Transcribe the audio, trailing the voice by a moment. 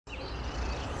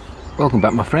Welcome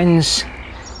back, my friends.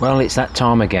 Well, it's that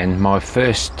time again. My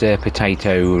first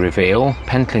potato reveal,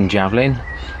 Pentland Javelin,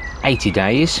 80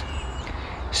 days.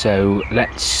 So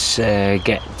let's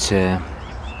get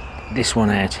this one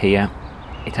out here.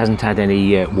 It hasn't had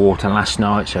any water last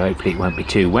night, so hopefully it won't be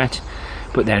too wet.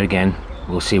 But there again,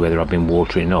 we'll see whether I've been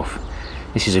watering enough.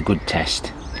 This is a good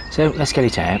test. So let's get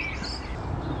it out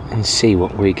and see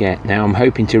what we get. Now I'm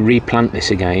hoping to replant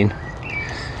this again.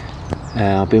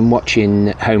 I've been watching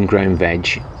Homegrown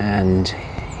Veg, and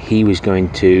he was going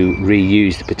to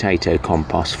reuse the potato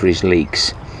compost for his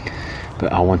leeks,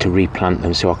 but I want to replant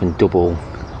them so I can double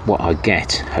what I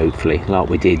get, hopefully, like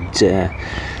we did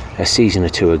a season or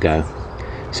two ago.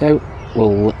 So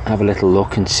we'll have a little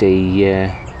look and see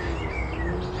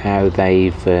how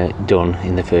they've done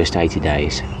in the first 80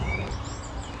 days.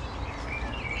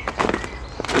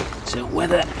 So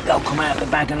whether they'll come out of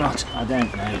the bag or not, I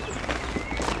don't know,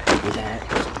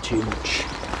 without too much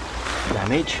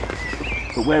damage.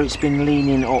 But where it's been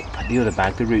leaning up the other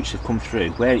bag, the roots have come through.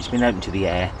 Where it's been open to the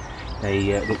air,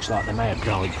 they looks like they may have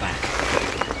died back.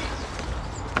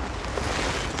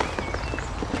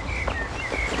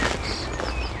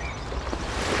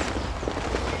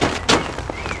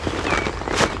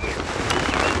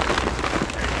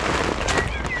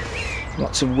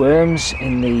 Lots of worms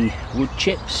in the wood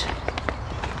chips.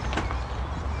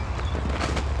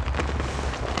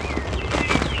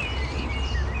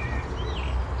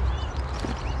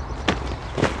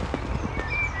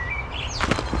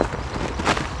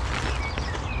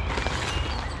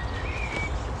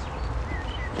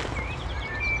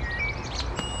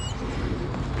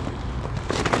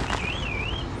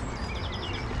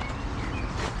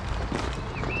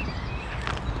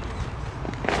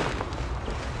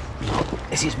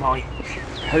 This is my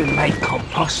homemade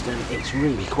compost, and it's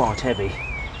really quite heavy.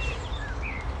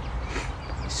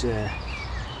 It's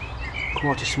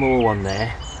quite a small one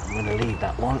there. I'm going to leave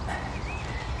that one.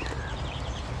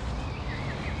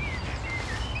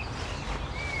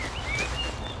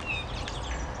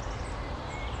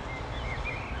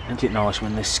 Isn't it nice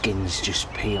when the skins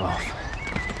just peel off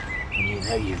and you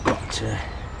know you've got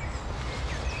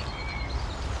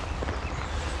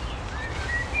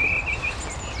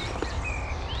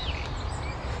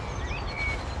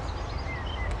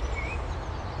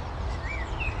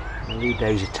I'll leave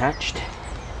those attached.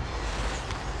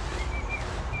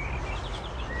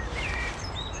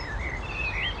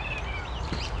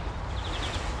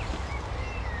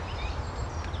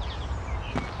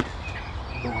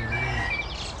 One there.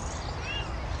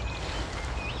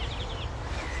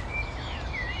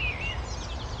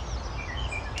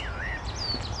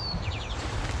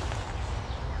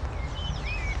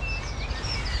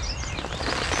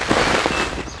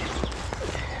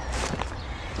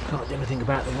 Can't do anything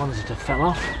about the ones that have fell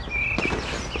off.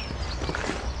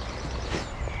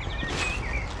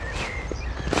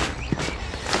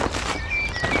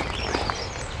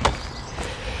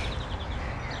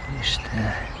 Just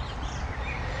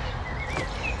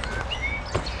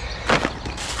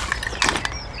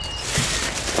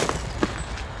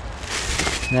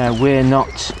now we're not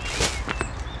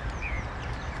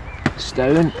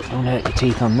stone, don't hurt your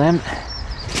teeth on them.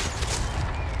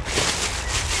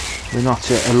 We're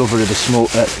not a lover of the small,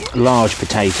 large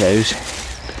potatoes.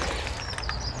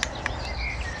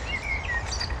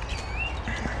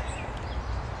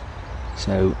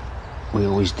 So we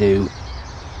always do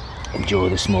enjoy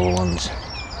the small ones.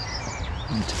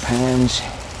 Into pounds.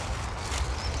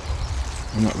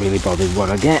 I'm not really bothered what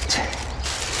I get.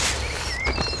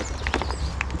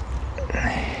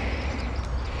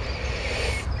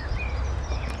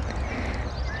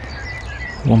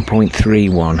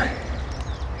 $1.31.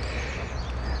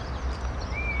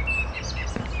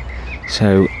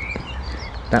 So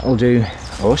that'll do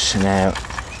us. Now,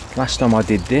 last time I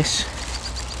did this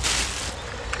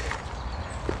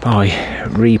by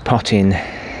repotting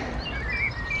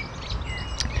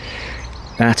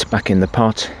that back in the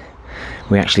pot,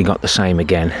 we actually got the same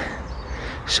again.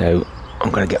 So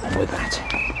I'm going to get on with that.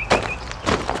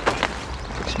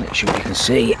 Just make sure you can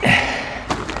see.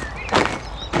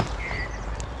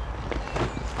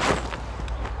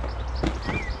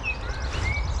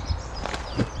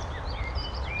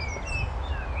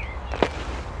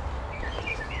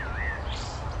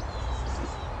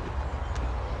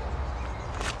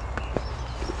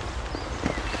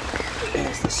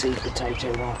 There's the seed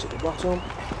potato right at the bottom.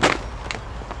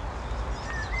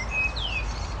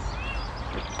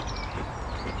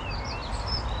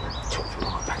 Tuck it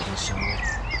right back inside.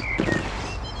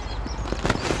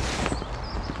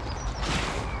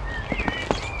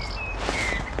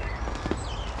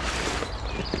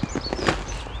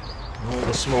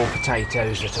 small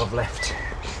potatoes that I've left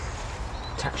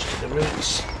attached to the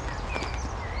roots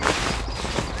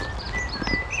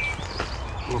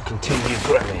will continue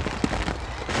growing.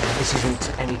 Now, this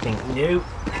isn't anything new.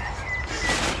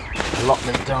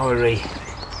 Allotment Diary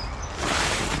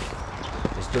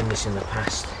has done this in the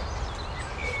past,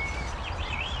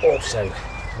 also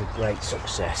with great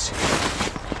success.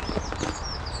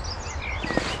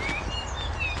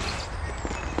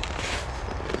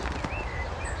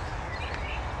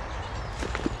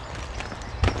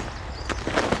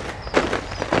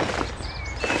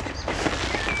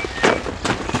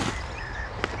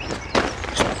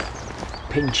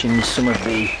 Pinching some of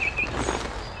the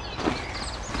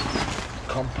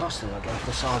compost that I got off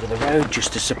the side of the road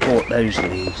just to support those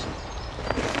leaves.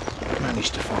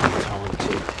 Managed to find time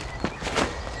to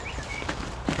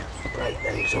break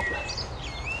those up.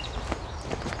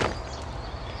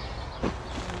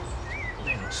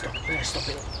 They're not stopping, they're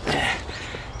stopping up there.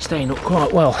 Staying up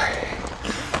quite well.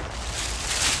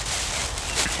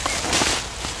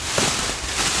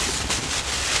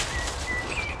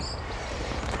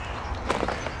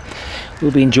 We'll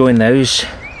be enjoying those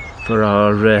for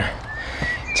our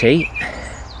tea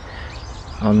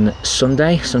on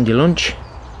Sunday lunch,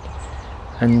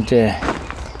 and they're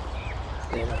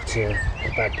not a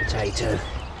bad potato.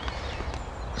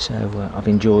 So I've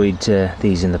enjoyed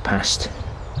these in the past.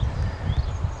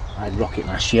 I had Rocket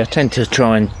last year. I tend to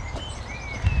try and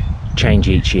change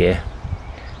each year,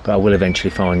 but I will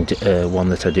eventually find one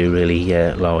that I do really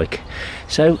like.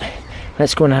 So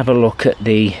let's go and have a look at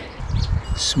the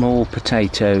small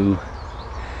potato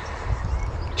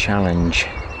challenge.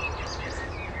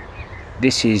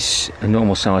 This is a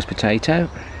normal sized potato,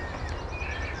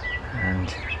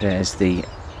 and there's the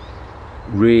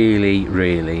really,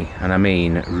 and I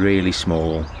mean really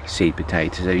small seed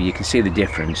potato. So you can see the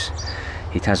difference.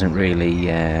 It hasn't really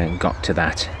got to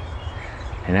that.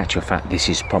 In actual fact, this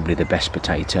is probably the best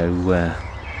potato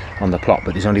on the plot,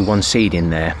 but there's only one seed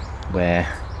in there, where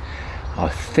I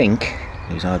think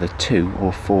there's either 2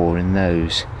 or 4 in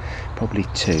those, probably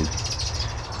 2.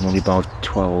 And only about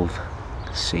 12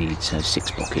 seeds, so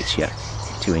 6 buckets, yeah,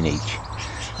 2 in each.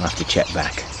 I'll have to check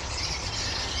back.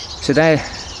 So they're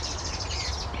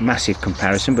massive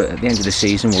comparison, but at the end of the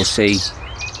season we'll see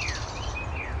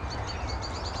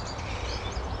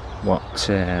what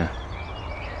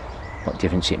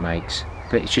difference it makes.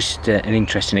 But it's just an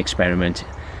interesting experiment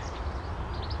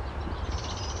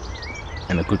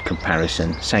and a good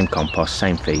comparison. Same compost,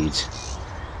 same feeds,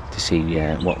 to see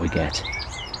what we get.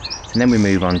 And then we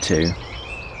move on to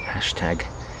hashtag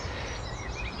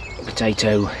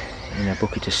potato in a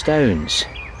bucket of stones.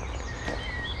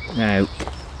 Now,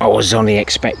 I was only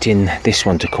expecting this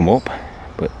one to come up,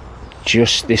 but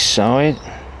just this side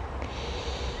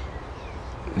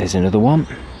there's another one,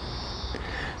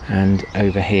 and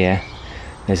over here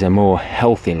there's a more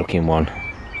healthy looking one,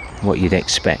 what you'd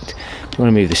expect. Don't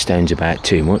want to move the stones about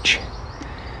too much.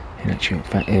 In actual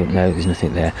fact, no, there's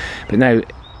nothing there. But now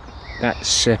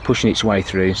that's pushing its way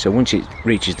through, so once it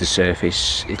reaches the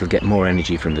surface it'll get more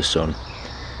energy from the sun,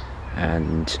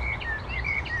 and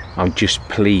I'm just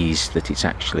pleased that it's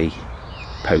actually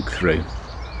poked through.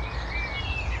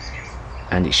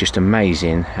 And it's just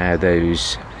amazing how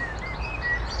those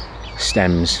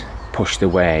stems push the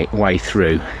way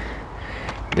through.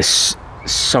 The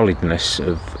solidness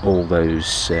of all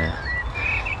those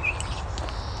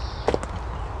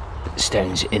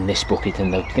stones in this bucket,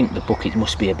 and I think the bucket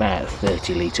must be about a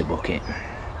 30-litre bucket.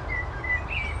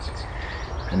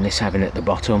 And this having at the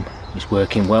bottom is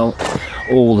working well.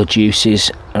 All the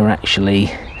juices are actually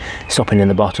stopping in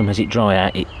the bottom. As it dry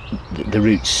out, the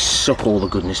roots suck all the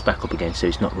goodness back up again, so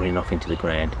it's not running off into the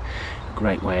ground. A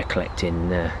great way of collecting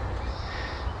the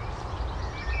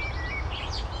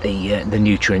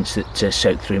nutrients that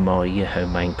soak through my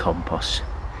homemade compost.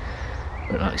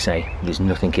 But like I say, there's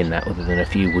nothing in that other than a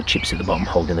few wood chips at the bottom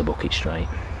holding the bucket straight.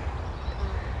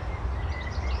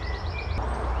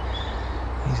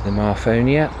 These are the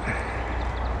Marfonia.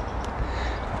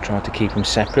 I've tried to keep them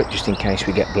separate just in case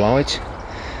we get blight.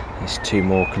 There's 2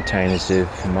 more containers of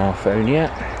Marfonia,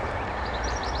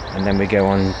 and then we go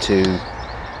on to,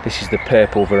 this is the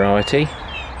purple variety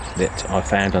that I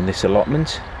found on this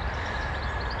allotment,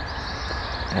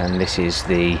 and this is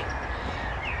the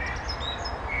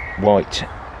white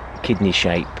kidney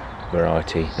shape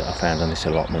variety that I found on this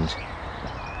allotment.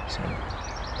 So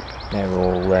they're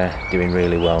all doing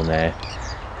really well now,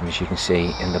 and as you can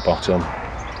see in the bottom,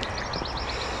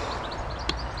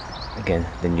 again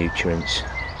the nutrients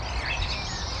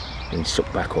being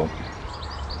sucked back up.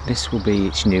 This will be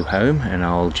its new home, and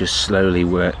I'll just slowly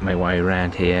work my way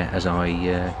around here as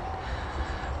I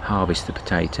harvest the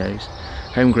potatoes.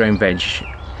 Homegrown veg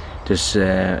does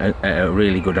a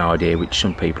really good idea, which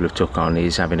some people have took on,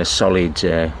 is having a solid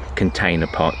container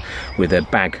pot with a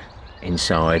bag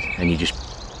inside, and you just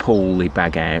pull the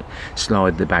bag out,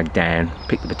 slide the bag down,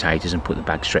 pick the potatoes and put the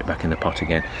bag straight back in the pot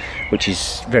again, which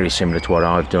is very similar to what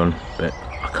I've done, but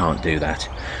I can't do that.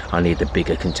 I need the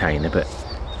bigger container, but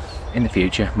in the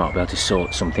future might be able to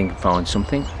sort something, find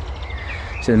something.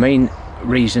 So the main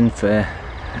reason for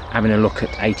having a look at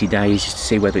 80 days is to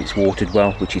see whether it's watered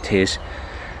well, which it is,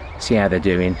 see how they're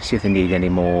doing, see if they need any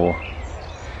more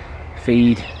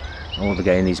feed. All they're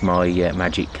getting is my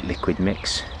magic liquid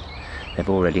mix. They've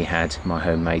already had my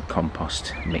homemade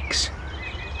compost mix.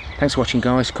 Thanks for watching,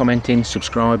 guys, commenting,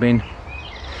 subscribing,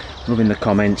 loving the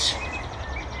comments,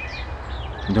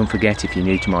 and don't forget, if you're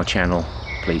new to my channel,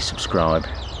 please subscribe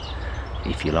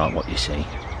if you like what you see.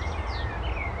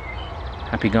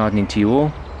 Happy gardening to you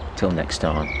all. Till next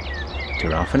time,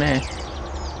 ta-ra for now.